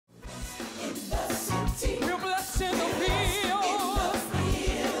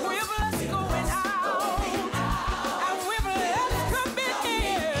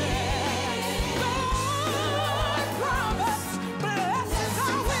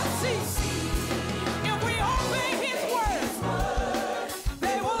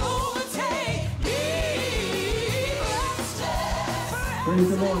Praise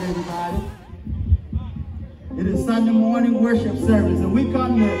the Lord, everybody. It is Sunday morning worship service, and we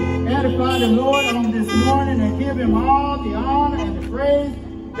come to edify the Lord on this morning and give him all the honor and the praise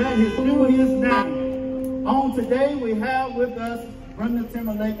that is due his name. On today, we have with us Brenda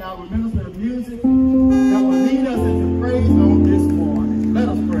Timberlake, our minister of music, that will lead us into praise on this morning. Let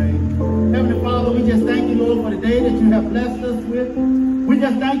us pray. Heavenly Father, we just thank you, Lord, for the day that you have blessed us with. We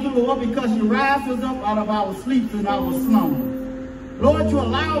just thank you, Lord, because you rise us up out of our sleeps and our slumbers. Lord, you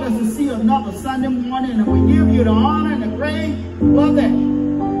allowed us to see another Sunday morning, and we give you the honor and the praise for that.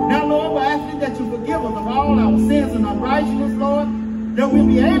 Now, Lord, we're asking that you forgive us of all our sins and unrighteousness, Lord, that we'll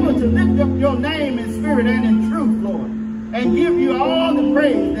be able to lift up your name in spirit and in truth, Lord, and give you all the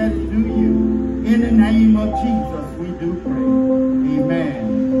praise that is due you. In the name of Jesus, we do pray. Amen.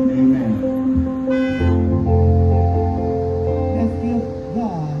 Amen. Let's give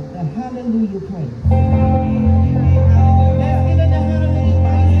God the hallelujah praise. Amen.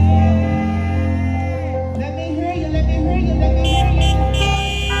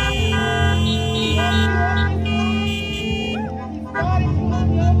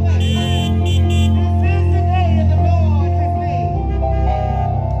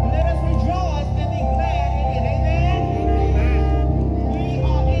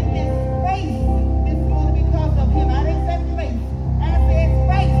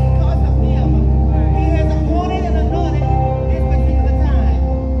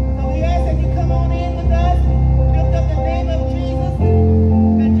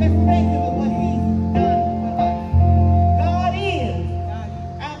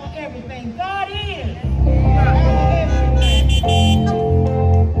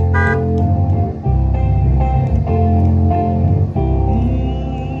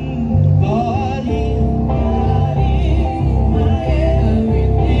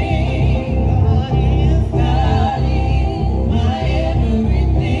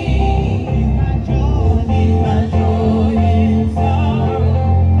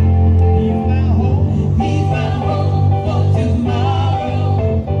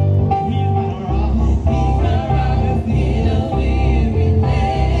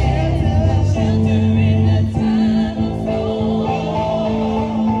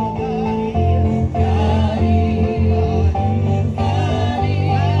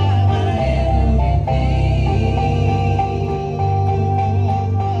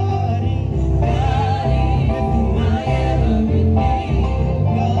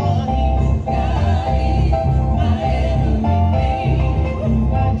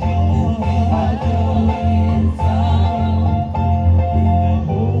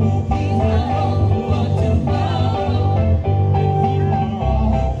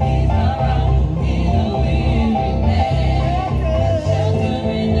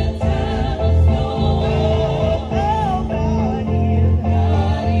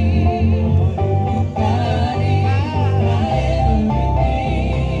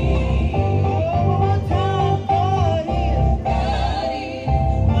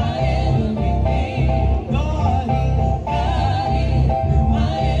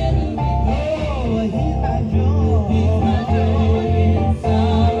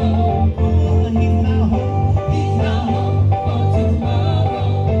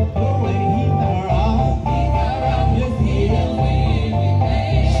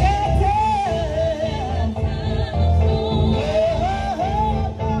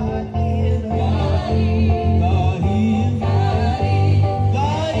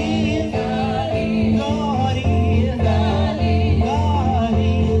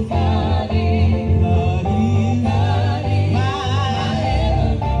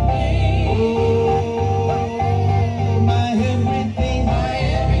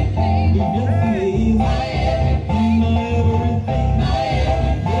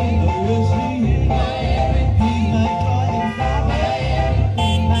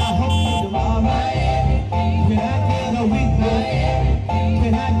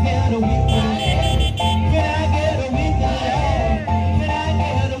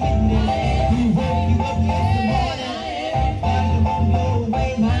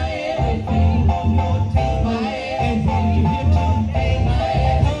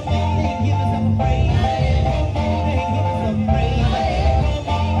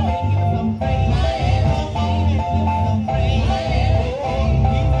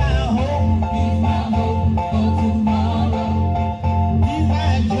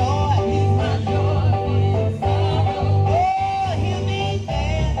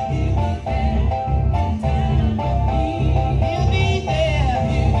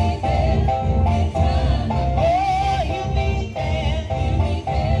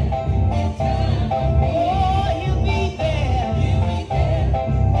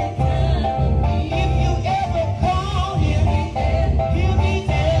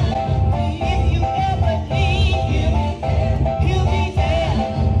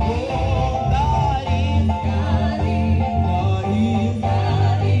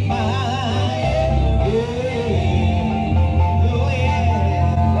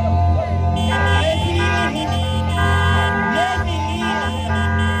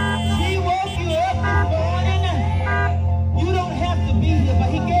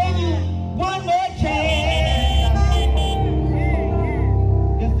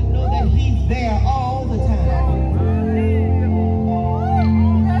 there all the time.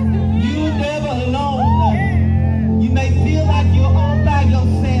 You're never alone. You may feel like you're all by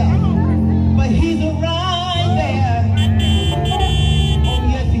yourself, but he's right there. Oh,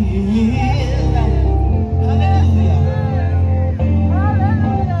 yes, he is. Hallelujah.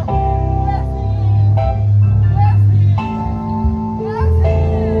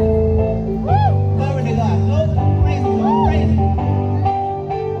 Glory to God. Lord, praise him, Lord, praise him.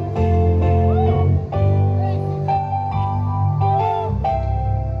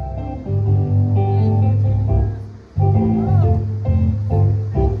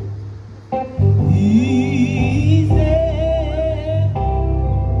 He's there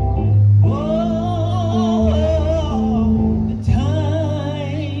all the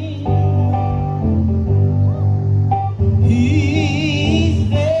time. He's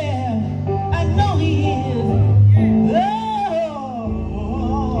there, I know he is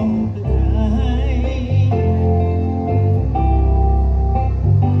all the time.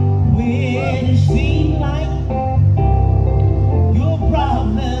 When it seems like your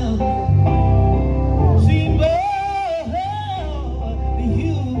problem seem more than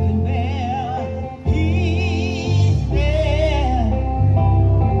you can bear, he's there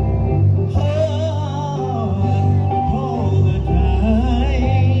all the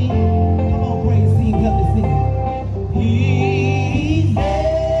time. Come on, praise team, help me sing. He's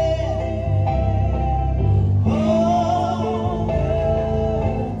there all the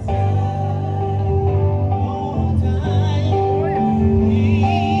time.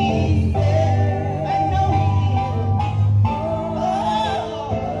 He's there, I know he is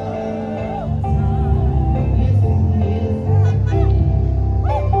Yes, he is.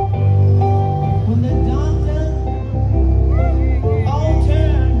 When the doctor all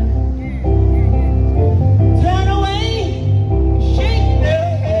turn away, shake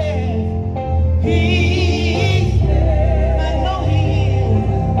their heads. He's there, I know he is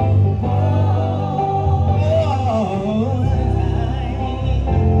all the time.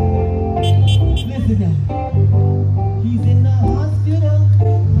 Listen now. He's in the hospital.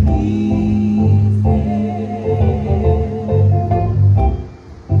 He's there.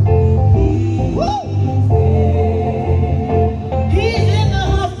 Woo! He's in the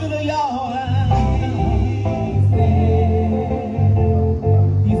hospital, y'all. He's there.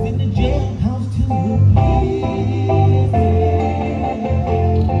 He's in the jailhouse too. He's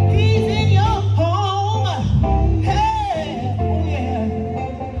there. He's in your home. Hey, oh yeah.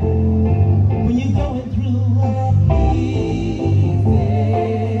 When you're going through, he's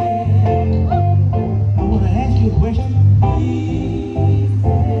there. I want to ask you a question. He's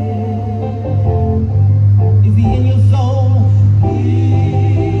there. Is he in your soul?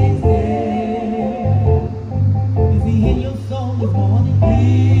 He's there. Is he in your soul this morning?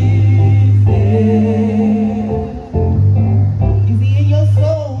 He's there. Is he in your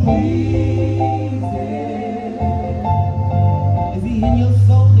soul? He's there. Is he in your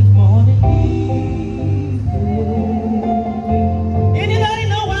soul this morning? He's there. Anybody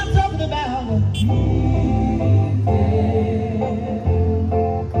know what I'm talking about? He's there.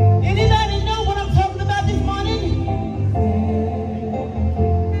 Anybody know what I'm talking about this morning?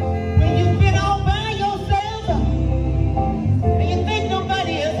 When you've been all by yourself and you think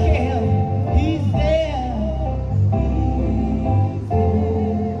nobody else can, he's there.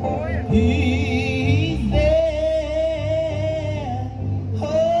 He's there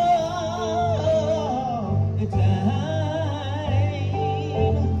all the time.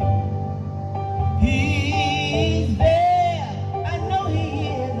 He's there, I know he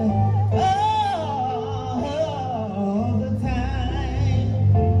is all the time.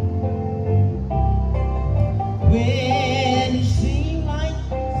 When it seems like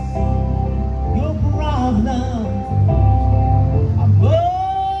your problems are more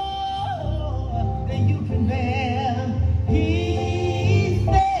than you can bear, he's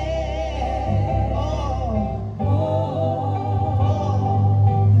there all the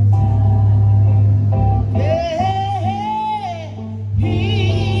time. Yeah,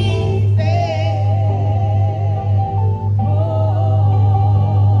 he's there all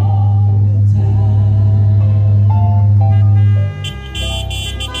the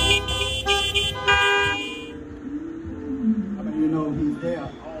How many of you know he's there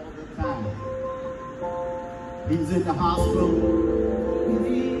all the time? He's in the hospital.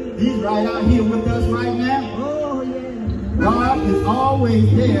 He's right out here with us right now. Oh, yeah. God is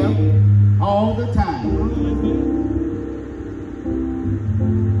always there all the time.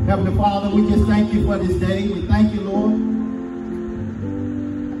 Heavenly Father, we just thank you for this day. We thank you, Lord,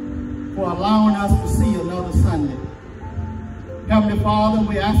 for allowing us to see another Sunday. Heavenly Father,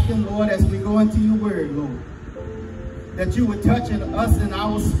 we're asking, Lord, as we go into your word, Lord, that you would touch us in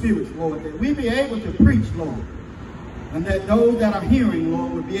our spirits, Lord, that we be able to preach, Lord, and that those that are hearing,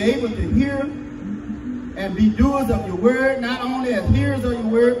 Lord, would be able to hear and be doers of your word, not only as hearers of your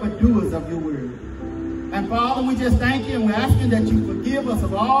word, but doers of your word. And Father, we just thank you, and we're asking that you forgive us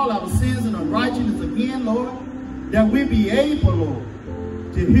of all our sins and unrighteousness again, Lord, that we be able, Lord,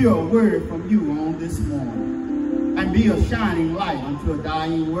 to hear a word from you on this morning and be a shining light unto a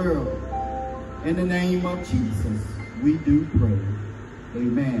dying world. In the name of Jesus, we do pray.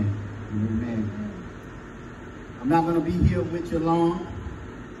 Amen. Amen. I'm not going to be here with you long,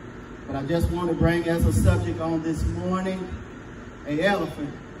 but I just want to bring as a subject on this morning, an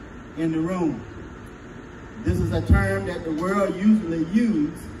elephant in the room. This is a term that the world usually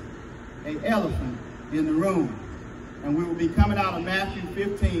uses, an elephant in the room. And we will be coming out of Matthew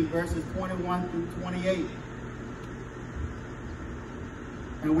 15, verses 21 through 28.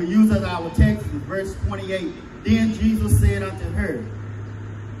 And we use as our text in verse 28. Then Jesus said unto her,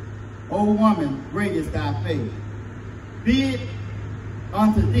 O woman, great is thy faith. Be it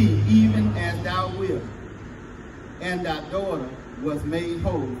unto thee even as thou wilt. And thy daughter was made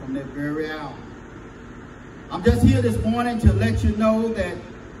whole from that very hour. I'm just here this morning to let you know that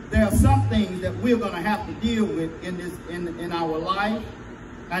there are some things that we're going to have to deal with in our life.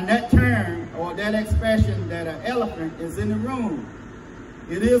 And that term or that expression that an elephant is in the room,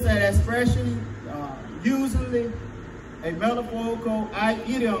 it is an expression usually a metaphorical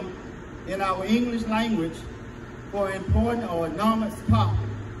idiom in our English language for an important or enormous topic,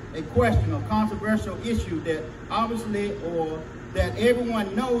 a question or controversial issue that obviously or that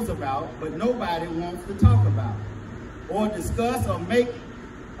everyone knows about, but nobody wants to talk about or discuss or make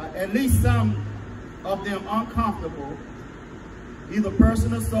at least some of them uncomfortable, either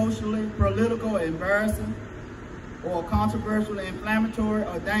personal, socially, political, embarrassing, or controversial, inflammatory,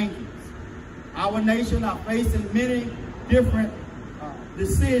 or dangerous. Our nation are facing many different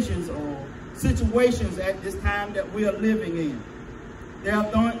decisions or situations at this time that we are living in. There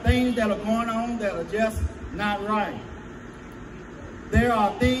are things that are going on that are just not right. There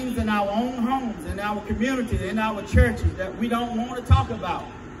are things in our own homes, in our community, in our churches that we don't want to talk about.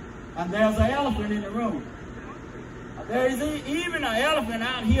 And there's an elephant in the room. There is even an elephant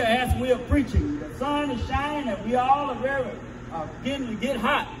out here as we are preaching. The sun is shining and we all are very getting to get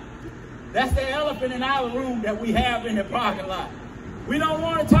hot. That's the elephant in our room that we have in the parking lot. We don't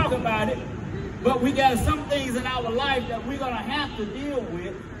want to talk about it, but we got some things in our life that we're going to have to deal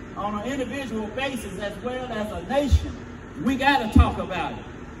with on an individual basis as well as a nation. We got to talk about it.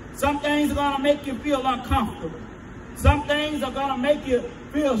 Some things are going to make you feel uncomfortable. Some things are going to make you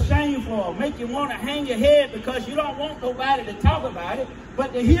feel shameful, make you want to hang your head because you don't want nobody to talk about it.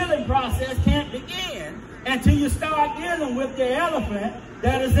 But the healing process can't begin until you start dealing with the elephant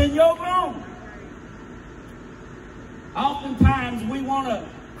that is in your room. Oftentimes we want to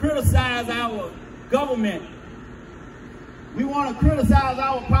criticize our government. We want to criticize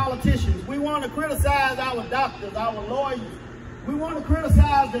our politicians. We want to criticize our doctors, our lawyers. We want to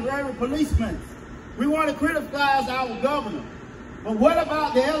criticize the very policemen. We want to criticize our governor. But what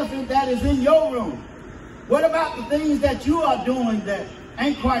about the elephant that is in your room? What about the things that you are doing that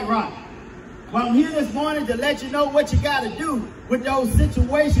ain't quite right? Well, I'm here this morning to let you know what you got to do with those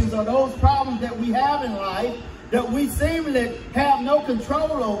situations or those problems that we have in life that we seemingly have no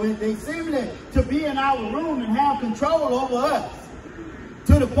control over. They seemingly to be in our room and have control over us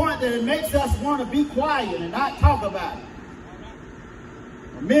to the point that it makes us want to be quiet and not talk about it.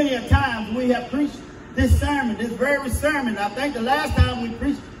 Many a times we have preached this sermon, this very sermon. I think the last time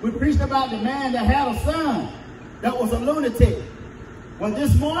we preached about the man that had a son that was a lunatic. Well,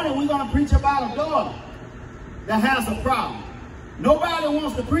 this morning we're going to preach about a daughter that has a problem. Nobody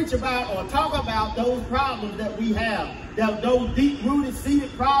wants to preach about or talk about those problems that we have, those deep-rooted,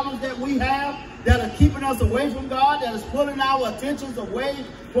 seated problems that we have that are keeping us away from God, that is pulling our attentions away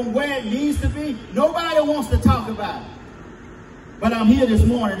from where it needs to be. Nobody wants to talk about it. But I'm here this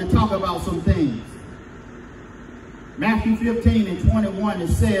morning to talk about some things. Matthew 15 and 21, it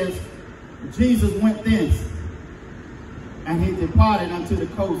says, Jesus went thence, and he departed unto the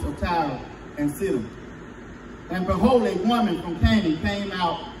coast of Tyre and Sidon. And behold, a woman from Canaan came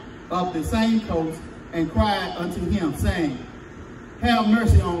out of the same coast and cried unto him, saying, Have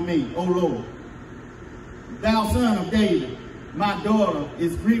mercy on me, O Lord, thou son of David. My daughter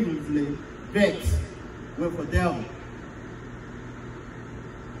is grievously vexed with a devil.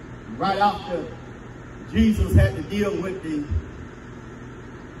 Right after Jesus had to deal with the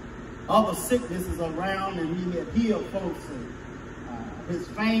other sicknesses around, and he had healed folks, and his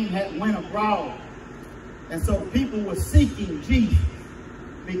fame had went abroad. And so people were seeking Jesus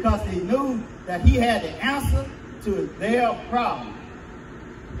because they knew that he had the answer to their problem.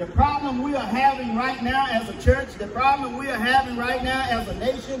 The problem we are having right now as a church, the problem we are having right now as a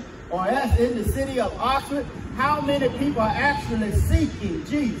nation, or as in the city of Oxford, how many people are actually seeking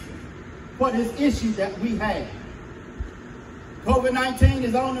Jesus for this issue that we have? COVID-19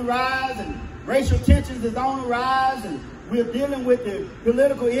 is on the rise, and racial tensions is on the rise, and we're dealing with the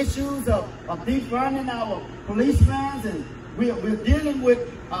political issues of defunding our policemen, and we're dealing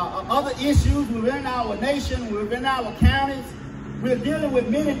with other issues within our nation, within our counties. We're dealing with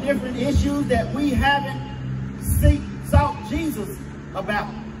many different issues that we haven't sought Jesus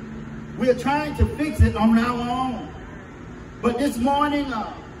about. We're trying to fix it on our own. But this morning,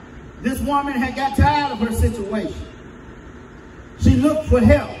 this woman had got tired of her situation. She looked for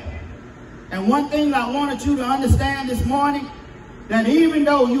help. And one thing I wanted you to understand this morning, that even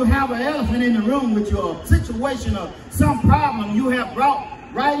though you have an elephant in the room with your situation or some problem you have brought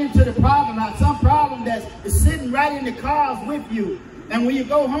right into the problem, or some problem that is sitting right in the cars with you, and when you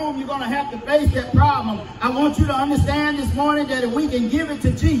go home, you're going to have to face that problem. I want you to understand this morning that if we can give it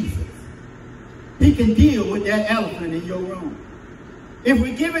to Jesus, he can deal with that elephant in your room. If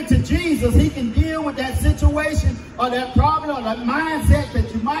we give it to Jesus, he can deal with that situation or that problem or that mindset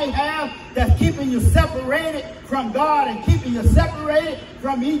that you might have that's keeping you separated from God and keeping you separated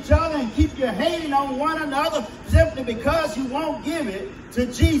from each other and keep you hating on one another simply because you won't give it to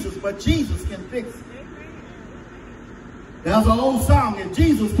Jesus. But Jesus can fix it. There's an old song, if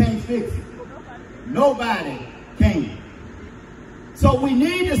Jesus can't fix it, nobody can. So we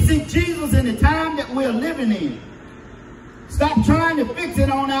need to seek Jesus in the time that we're living in. Stop trying to fix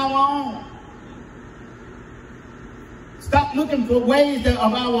it on our own. Stop looking for ways of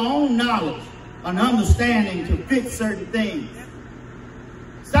our own knowledge and understanding to fix certain things.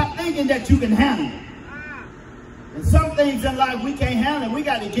 Stop thinking that you can handle it. And some things in life we can't handle. We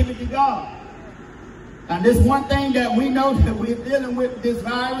got to give it to God. And this one thing that we know that we're dealing with this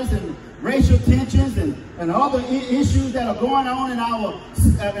virus and racial tensions and other issues that are going on in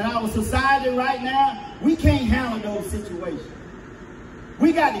our society right now, we can't handle those situations.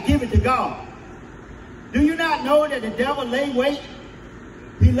 We got to give it to God. Do you not know that the devil lay wait?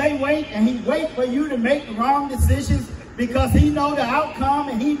 He lay wait and he wait for you to make the wrong decisions because he know the outcome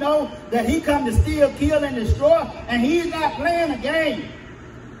and he know that he come to steal, kill, and destroy, and he's not playing a game.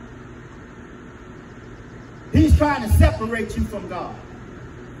 He's trying to separate you from God.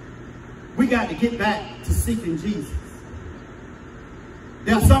 We got to get back to seeking Jesus.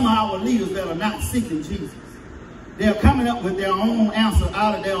 There are some of our leaders that are not seeking Jesus. They're coming up with their own answer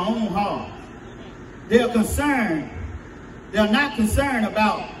out of their own heart. They're concerned. They're not concerned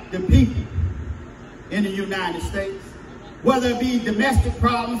about the people in the United States, whether it be domestic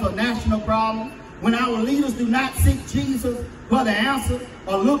problems or national problems. When our leaders do not seek Jesus for the answer,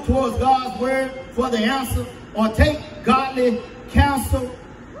 or look towards God's word for the answer, or take godly counsel,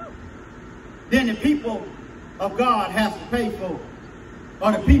 then the people of God have to pay for it,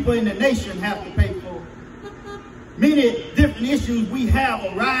 or the people in the nation have to pay for it. Many different issues we have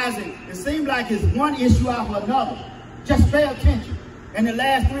arising. It seems like it's one issue after another. Just pay attention. In the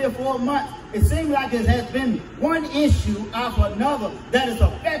last 3 or 4 months, it seems like it has been one issue after another that is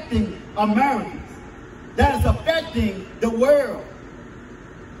affecting Americans, that is affecting the world.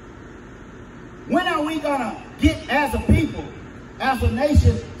 When are we going to get, as a people, as a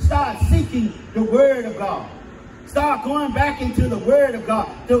nation, start seeking the word of God? Start going back into the word of God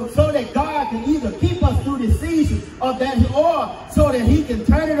so that God can either keep us through the season of that, or so that he can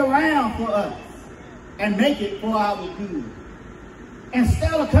turn it around for us and make it for our good.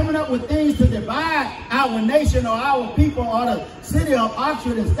 Instead of coming up with things to divide our nation or our people or the city of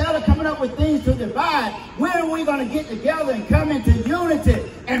Oxford, instead of coming up with things to divide, when are we going to get together and come into unity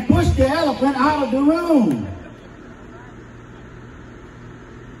and push the elephant out of the room?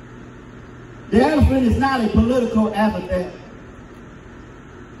 The elephant is not a political epithet.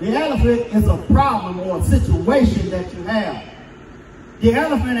 The elephant is a problem or a situation that you have. The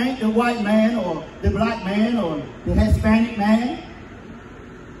elephant ain't the white man or the black man or the Hispanic man.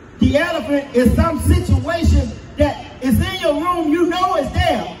 The elephant is some situation that is in your room, you know it's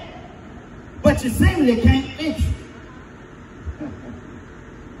there, but you seemingly can't fix it.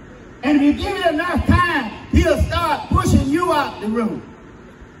 And if you give it enough time, he'll start pushing you out the room.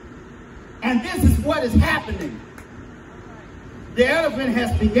 And this is what is happening. The elephant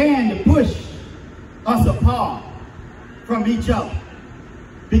has began to push us apart from each other,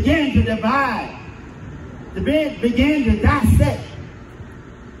 began to divide, began to dissect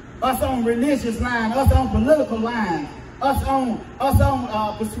us on religious lines, us on political lines, us on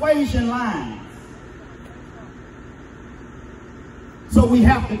persuasion lines. So we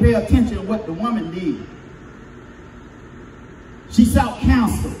have to pay attention to what the woman did. She sought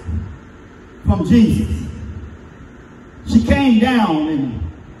counsel from Jesus. She came down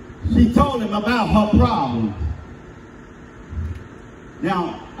and she told him about her problem.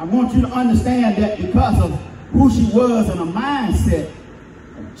 Now, I want you to understand that because of who she was and her mindset,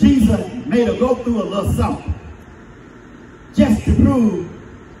 Jesus made her go through a little something just to prove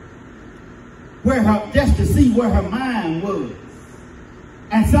just to see where her mind was.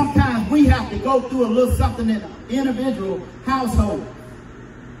 And sometimes we have to go through a little something in an individual household,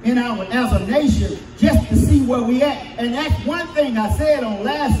 as a nation, just to see where we at. And that's one thing I said on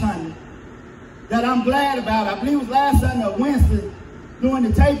last Sunday that I'm glad about. I believe it was last Sunday or Wednesday during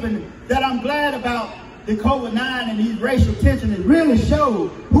the taping, that I'm glad about the COVID-19 and these racial tensions. It really showed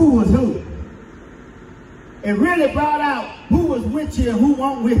who was who. It really brought out who was with you and who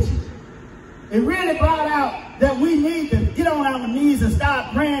wasn't with you. It really brought out that we need to get on our knees and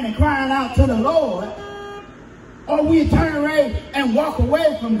start praying and crying out to the Lord, or we turn around and walk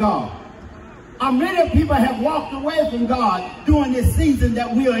away from God. Many people have walked away from God during this season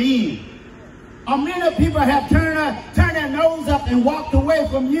that we are in. Many people have turned their nose up and walked away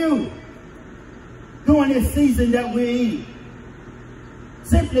from you during this season that we're in,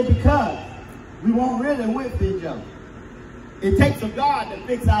 simply because we won't really with each other. It takes a God to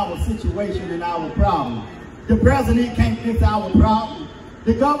fix our situation and our problem. The president can't fix our problem.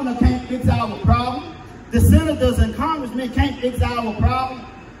 The governor can't fix our problem. The senators and congressmen can't fix our problem.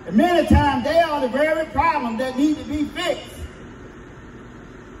 And many times they are the very problem that need to be fixed.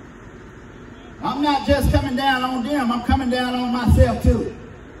 I'm not just coming down on them, I'm coming down on myself too.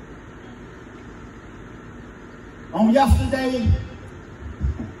 On yesterday,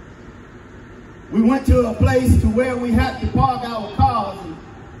 we went to a place to where we had to park our cars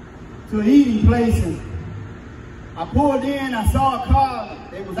to an eating place, and I pulled in, I saw a car,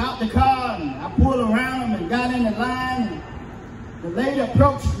 they was out the car, and I pulled around them and got in the line, and the lady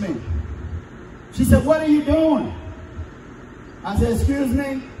approached me. She said, "What are you doing?" I said, "Excuse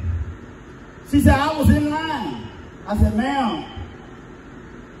me?" She said, "I was in line." I said, "Ma'am,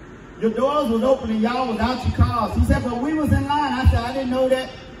 your doors was open and y'all was out your cars." She said, "But we was in line." I said, "I didn't know that."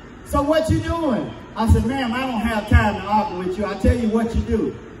 "So what you doing?" I said, "Ma'am, I don't have time to argue with you. I tell you what you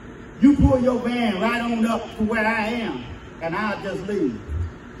do. You pull your van right on up to where I am, and I'll just leave."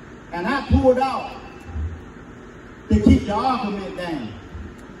 And I pulled off to keep the argument down.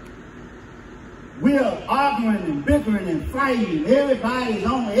 We're arguing and bickering and fighting. Everybody's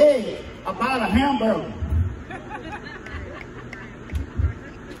on the edge about a hamburger.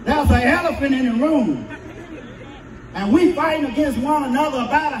 There's an elephant in the room. And we fighting against one another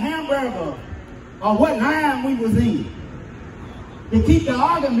about a hamburger or what line we was in. To keep the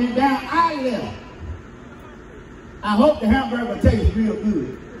argument down, I left. I hope the hamburger tastes real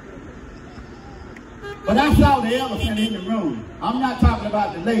good. But I saw the elephant in the room. I'm not talking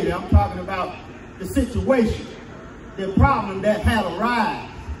about the lady. I'm talking about the situation, the problem that had arisen.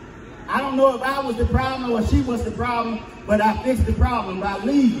 I don't know if I was the problem or she was the problem, but I fixed the problem by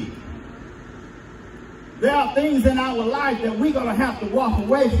leaving. There are things in our life that we're going to have to walk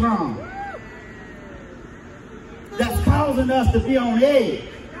away from that's causing us to be on edge.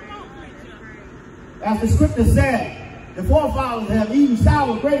 As the scripture said, the forefathers have eaten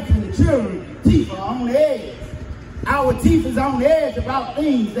sour grapes and the children's teeth are on the edge. Our teeth is on the edge about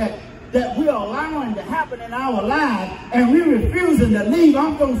things that we're allowing to happen in our lives, and we're refusing to leave.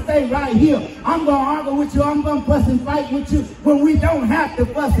 I'm going to stay right here. I'm going to argue with you. I'm going to fuss and fight with you when we don't have to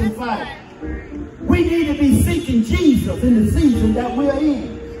fuss and fight. We need to be seeking Jesus in the season that we're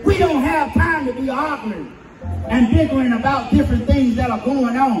in. We don't have time to be arguing and bickering about different things that are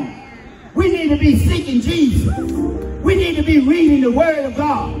going on. We need to be seeking Jesus. We need to be reading the Word of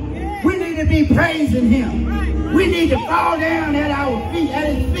God. We need to be praising Him. We need to fall down at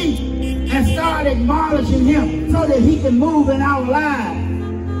His feet, and start acknowledging Him so that He can move in our lives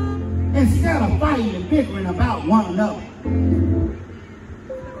instead of fighting and bickering about one another.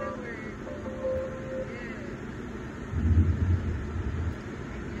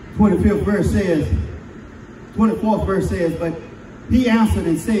 24th verse says, "But he answered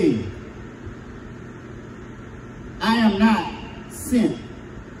and said, I am not sent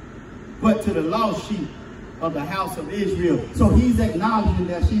but to the lost sheep of the house of Israel." So he's acknowledging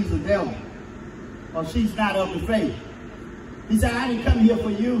that she's a devil, or she's not of the faith. He said, "I didn't come here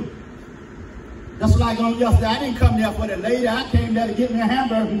for you." Just like on yesterday, I didn't come there for the lady. I came there to get me a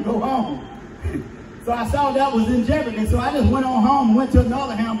hamburger and go home. So I saw that was in jeopardy, so I just went on home and went to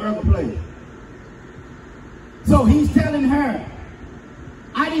another hamburger place. So he's telling her,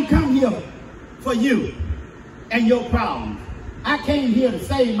 I didn't come here for you and your problems. I came here to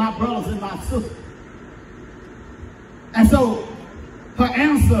save my brothers and my sisters. And so her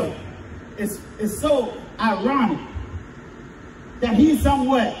answer is so ironic that he's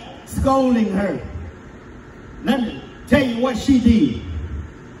somewhat scolding her. Let me tell you what she did.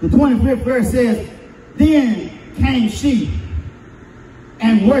 The 25th verse says, then came she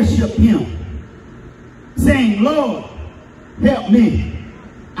and worshiped him, saying, Lord, help me.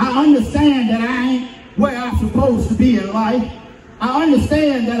 I understand that I ain't where I'm supposed to be in life. I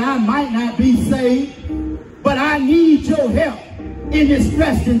understand that I might not be saved, but I need your help in this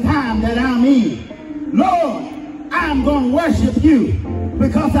stressing time that I'm in. Lord, I'm going to worship you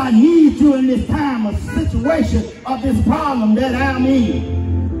because I need you in this time of situation of this problem that I'm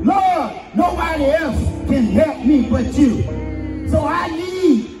in. Lord, nobody else can help me but you. So I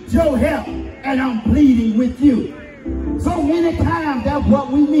need your help, and I'm pleading with you. So many times that's what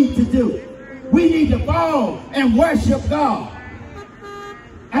we need to do. We need to fall and worship God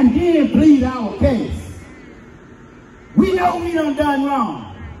and then plead our case. We know we done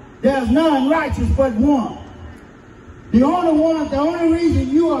wrong. There's none righteous but one. The only reason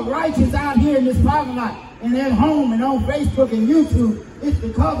you are righteous out here in this parking lot and at home and on Facebook and YouTube is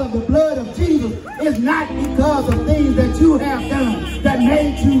because of the blood of Jesus. It's not because of things that you have done that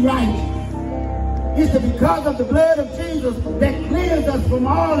made you righteous. It's because of the blood of Jesus that clears us from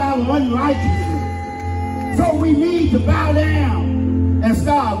all our unrighteousness. So we need to bow down and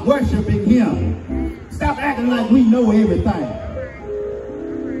start worshiping him. Stop acting like we know everything.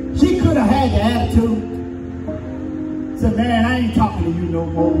 She could have had the attitude. Said, man, I ain't talking to you no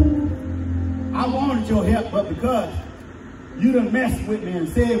more. I wanted your help, but because you done messed with me and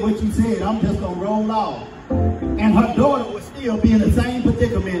said what you said, I'm just going to roll off. And her daughter would still be in the same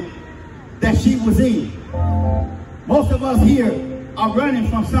predicament that she was in. Most of us here are running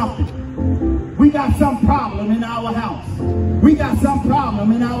from something. We got some problem in our house. We got some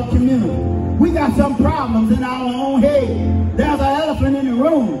problem in our community. We got some problems in our own head. There's an elephant in the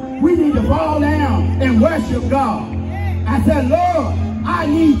room. We need to fall down and worship God. I said, Lord, I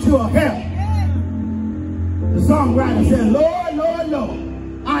need your help. The songwriter said, Lord, Lord, Lord,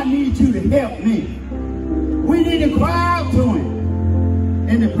 I need you to help me. We need to cry out to him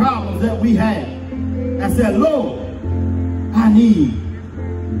in the problems that we have. I said, Lord, I need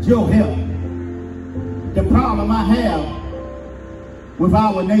your help. The problem I have with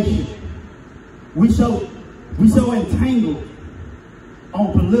our nation, we so entangled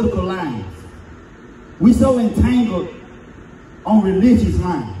on political lines. We so entangled on religious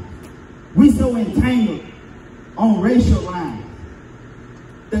lines. We so entangled on racial lines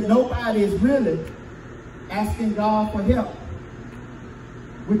that nobody is really asking God for help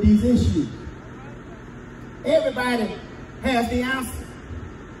with these issues. Everybody has the answer.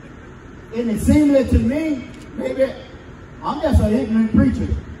 And it seems to me, maybe I'm just an ignorant preacher.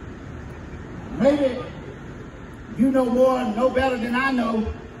 Maybe you know more, know better than I know,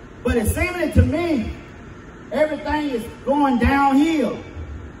 but it seems to me everything is going downhill.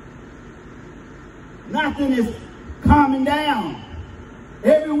 Nothing is calming down.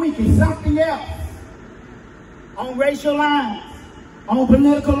 Every week is something else. On racial lines, on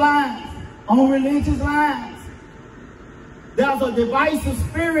political lines, on religious lines. There's a divisive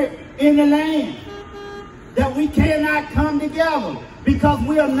spirit in the land that we cannot come together because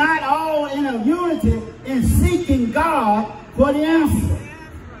we are not all in a unity in seeking God for the answer.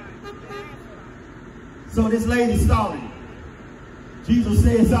 So this lady's story, Jesus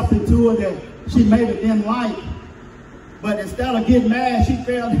said something to her that she maybe didn't like, but instead of getting mad, she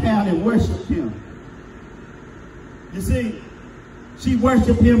fell down and worshiped him. You see, she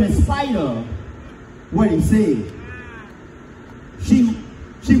worshiped him in spite of what he said.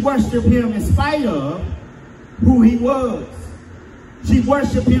 She worshiped him in spite of who he was. She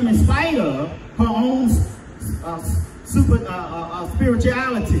worshiped him in spite of her own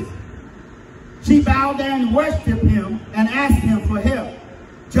spirituality. She bowed down and worshiped him and asked him for help.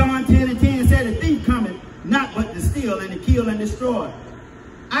 John 10:10 said, "A thief cometh not but to steal and to kill and destroy.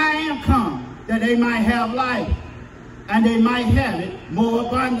 I am come that they might have life, and they might have it more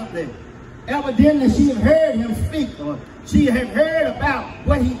abundantly." Evidently, she had heard him speak, or she had heard about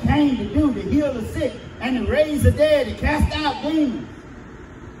what he came to do, to heal the sick and to raise the dead, to cast out demons,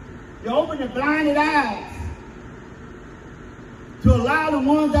 to open the blinded eyes, to allow the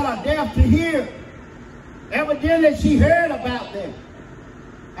ones that are deaf to hear. Evidently, she heard about that.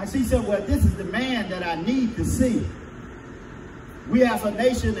 And she said, well, this is the man that I need to see. We as a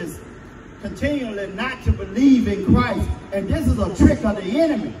nation is continually not to believe in Christ. And this is a trick of the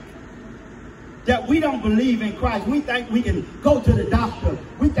enemy. That we don't believe in Christ. We think we can go to the doctor.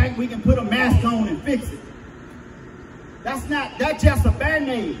 We think we can put a mask on and fix it. That's just a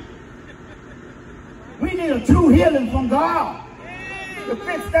band-aid. We need a true healing from God to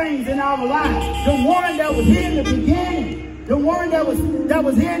fix things in our lives. The one that was here in the beginning, the one that was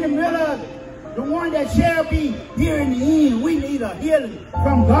here in the middle of it, the one that shall be here in the end. We need a healing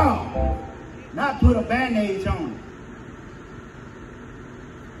from God, not put a band-aid on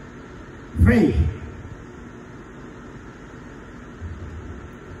it. Faith.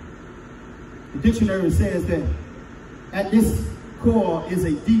 The dictionary says that at this core is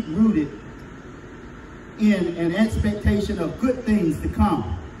a deep-rooted in an expectation of good things to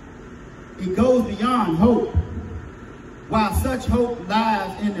come. It goes beyond hope. While such hope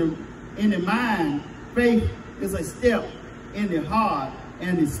lies in the mind, faith is a step in the heart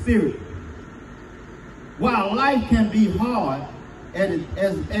and the spirit. While life can be hard at its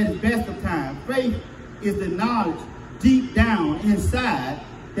best of times, faith is the knowledge deep down inside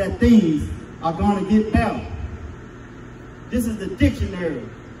that things are going to get better. This is the dictionary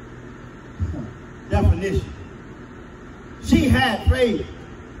definition. She had faith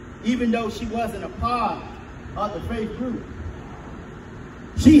even though she wasn't a part of the faith group.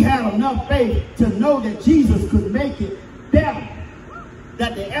 She had enough faith to know that Jesus could make it better,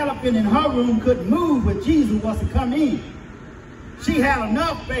 that the elephant in her room couldn't move when Jesus was to come in. She had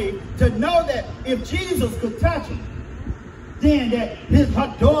enough faith to know that if Jesus could touch her, then that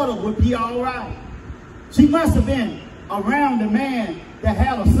her daughter would be all right. She must have been around a man that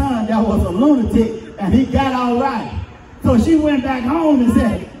had a son that was a lunatic, and he got all right. So she went back home and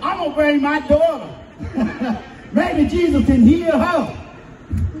said, I'm going to bring my daughter. Maybe Jesus can heal her.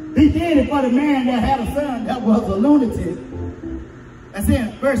 He did it for the man that had a son that was a lunatic. And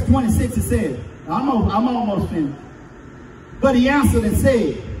then verse 26 it says, I'm almost finished. But he answered and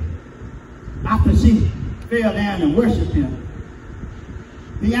said, after she fell down and worshiped him,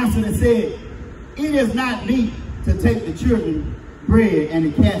 he answered and said, it is not meet to take the children's bread and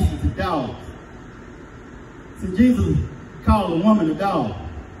to cast it to dogs. So Jesus called the woman a dog.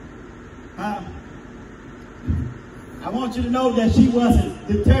 I want you to know that she wasn't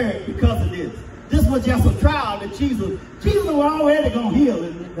deterred because of this. This was just a trial that Jesus was already going to heal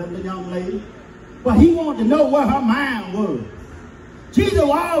the young lady. But he wanted to know what her mind was. Jesus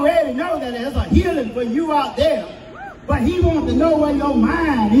already know that there's a healing for you out there. But he wants to know where your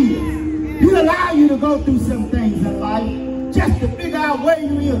mind is. He allow you to go through some things in life just to figure out where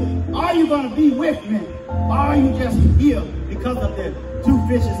you are. Are you going to be with me? Or are you just here because of the 2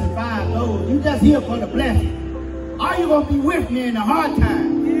 fishes and 5 loaves? You just here for the blessing. Are you going to be with me in the hard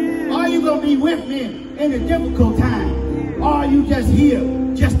time? Are you going to be with me in the difficult time? Or are you just here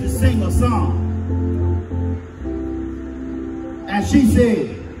just to sing a song? And she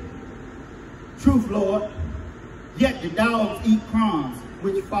said, truth, Lord, yet the dogs eat crumbs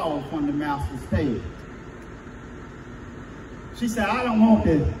which fall from the master's table. She said, I don't want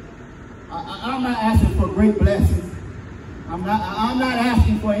that. I'm not asking for great blessings. I'm not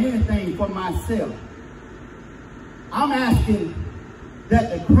asking for anything for myself. I'm asking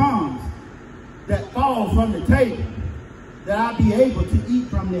that the crumbs that fall from the table, that I be able to eat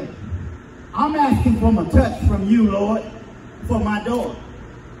from them. I'm asking for a touch from you, Lord, for my daughter,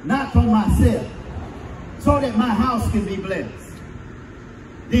 not for myself, so that my house can be blessed.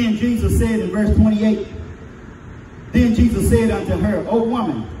 Then Jesus said in verse 28, then Jesus said unto her, O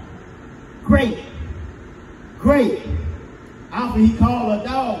woman, great. After he called her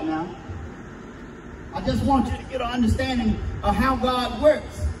dog now, I just want you to get an understanding of how God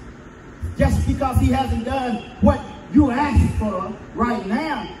works. Just because he hasn't done what you asked for right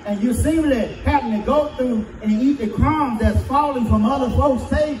now, and you're seemingly having to go through and eat the crumbs that's falling from other folks'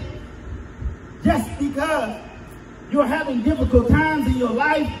 tables, just because you're having difficult times in your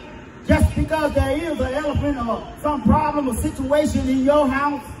life, just because there is an elephant or some problem or situation in your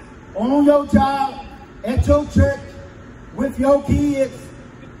house, on your job, at your church, with your kids,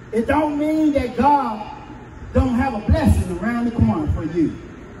 it don't mean that God don't have a blessing around the corner for you.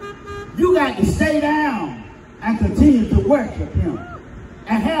 You got to stay down and continue to worship him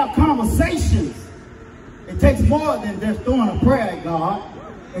and have conversations. It takes more than just throwing a prayer at God.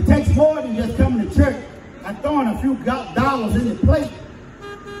 It takes more than just coming to church and throwing a few dollars in the plate.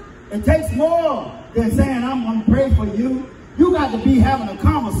 It takes more than saying, I'm going to pray for you. You got to be having a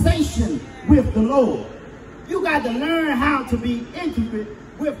conversation with the Lord. You got to learn how to be intimate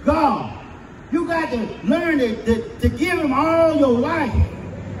with God. You got to learn to give him all your life.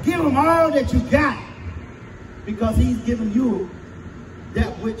 Give him all that you got. Because he's given you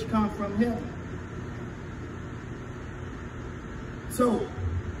that which comes from heaven. So,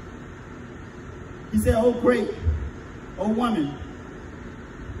 he said, oh great, oh woman,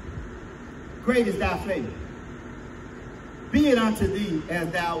 great is thy faith. be it unto thee as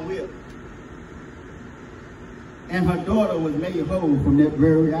thou wilt. And her daughter was made whole from that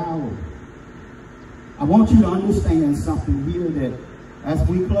very hour. I want you to understand something here, that as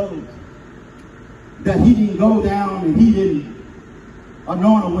we close, that he didn't go down and he didn't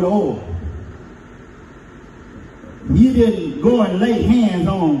anoint her with oil. He didn't go and lay hands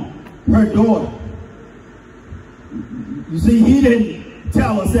on her daughter. You see, he didn't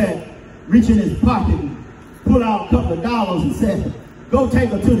tell us that, reach in his pocket and pull out a couple of dollars and say, go take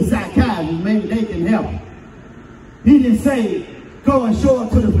her to the psychiatrist, maybe they can help her. He didn't say, go and show her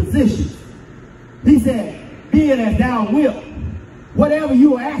to the physician. He said, be it as thou wilt. Whatever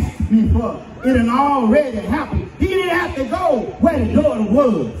you ask me for, it had already happened. He didn't have to go where the daughter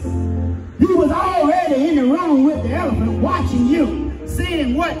was. He was already in the room with the elephant, watching you,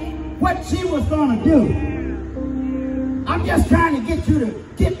 seeing what she was going to do. I'm just trying to get you to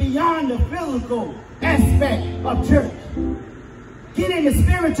get beyond the physical aspect of church. Get in the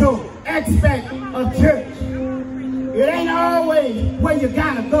spiritual aspect of church. It ain't always where you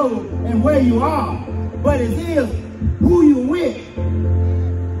gotta go and where you are, but it is who you with.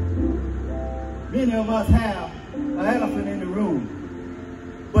 Many of us have an elephant in the room,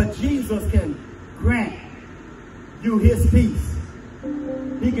 but Jesus can grant you his peace.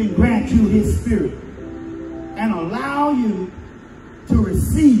 He can grant you his spirit and allow you to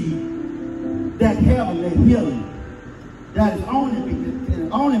receive that heavenly healing that is can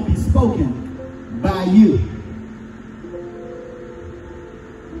only be spoken by you.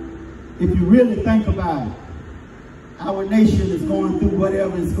 If you really think about it, our nation is going through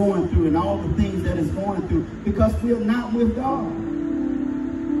whatever it's going through and all the things that it's going through because we're not with God.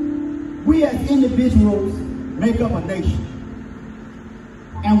 We as individuals make up a nation.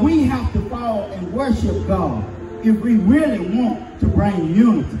 And we have to fall and worship God if we really want to bring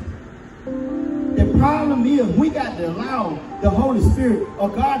unity. The problem is we got to allow the Holy Spirit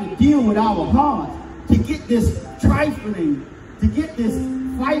of God to deal with our hearts, to get this trifling, to get this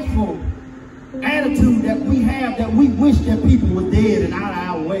frightful attitude that we have, that we wish that people were dead and out of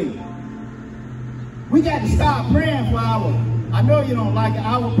our way. We got to start praying for I know you don't like it,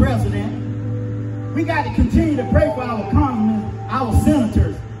 our president. We got to continue to pray for our congressmen, our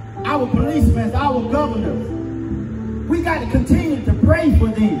senators, our policemen, our governors. We got to continue to pray for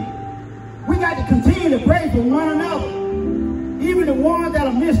them. We got to continue to pray for one another. Even the ones that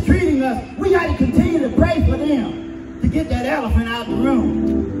are mistreating us, we got to continue to pray for them to get that elephant out the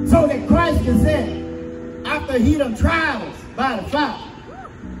room. So that Christ can say, after he done tried us by the fire,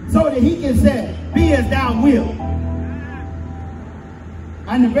 so that he can say, be as thou wilt.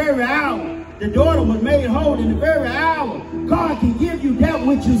 And the very hour, the daughter was made whole. In the very hour, God can give you that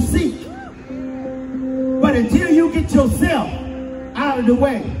which you seek. But until you get yourself out of the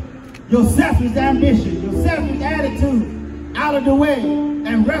way, your selfish ambition, your selfish attitude out of the way,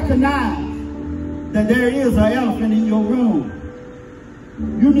 and recognize that there is an elephant in your room,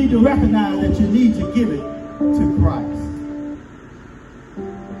 you need to recognize that you need to give it to Christ.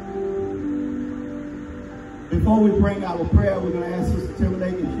 Before we bring our prayer, we're going to ask Sister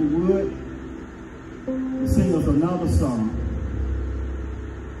Timberlake if she would to sing us another song.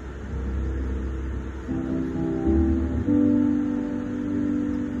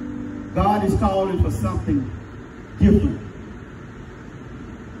 God is calling for something different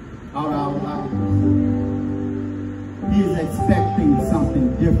out of our lives. He is expecting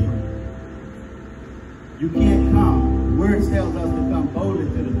something different. You can't come. The word tells us to come boldly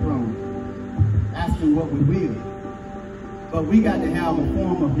to the throne, asking what we will. But we got to have a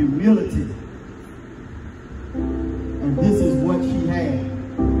form of humility. And this is what she had,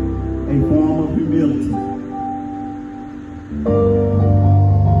 a form of humility.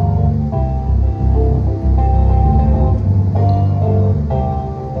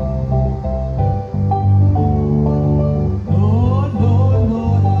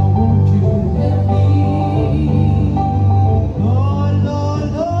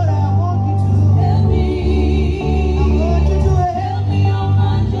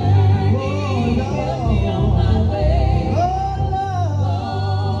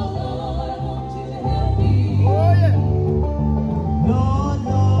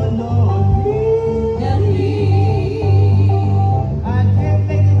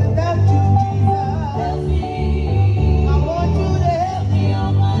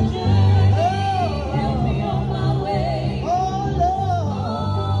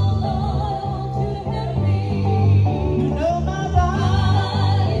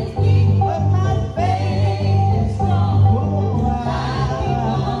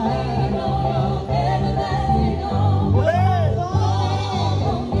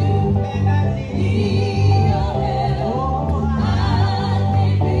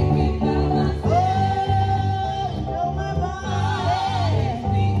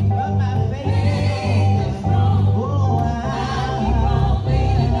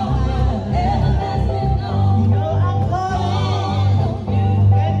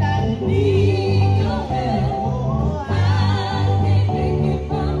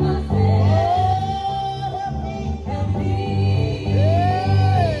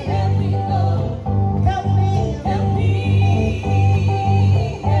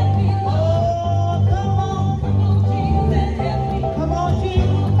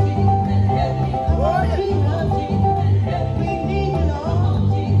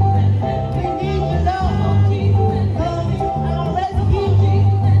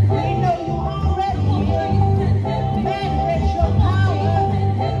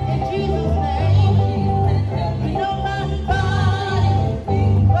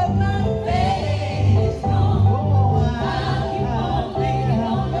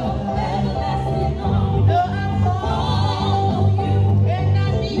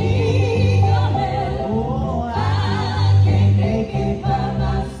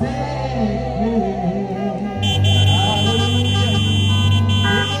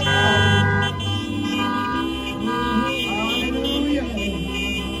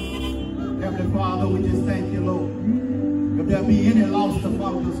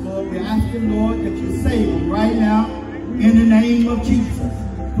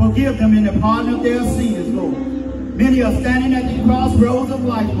 Forgive them in the pardon of their sins, Lord. Many are standing at the crossroads of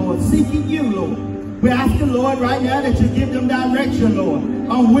life, Lord, seeking you, Lord. We're asking, Lord, right now that you give them direction, Lord,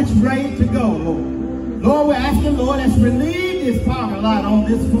 on which way to go, Lord. Lord, we're asking, Lord, as we leave this parking lot on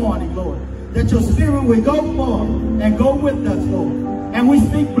this morning, Lord, that your spirit will go forth and go with us, Lord. And we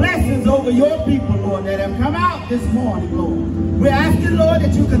speak blessings over your people, Lord, that have come out this morning, Lord. We're asking, Lord,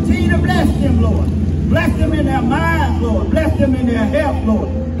 that you continue to bless them, Lord. Bless them in their minds, Lord. Bless them in their health,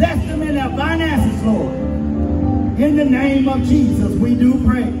 Lord. Bless them in their finances, Lord. In the name of Jesus, we do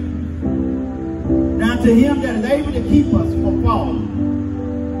pray. Now to him that is able to keep us from falling,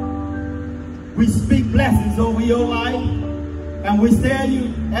 we speak blessings over your life. And we tell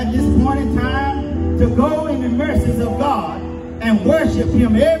you at this point in time to go in the mercies of God and worship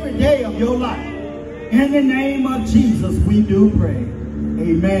him every day of your life. In the name of Jesus, we do pray.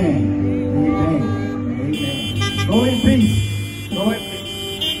 Amen. Amen. Amen. Go in peace. Go in peace.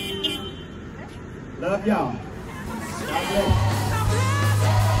 Love y'all. God bless.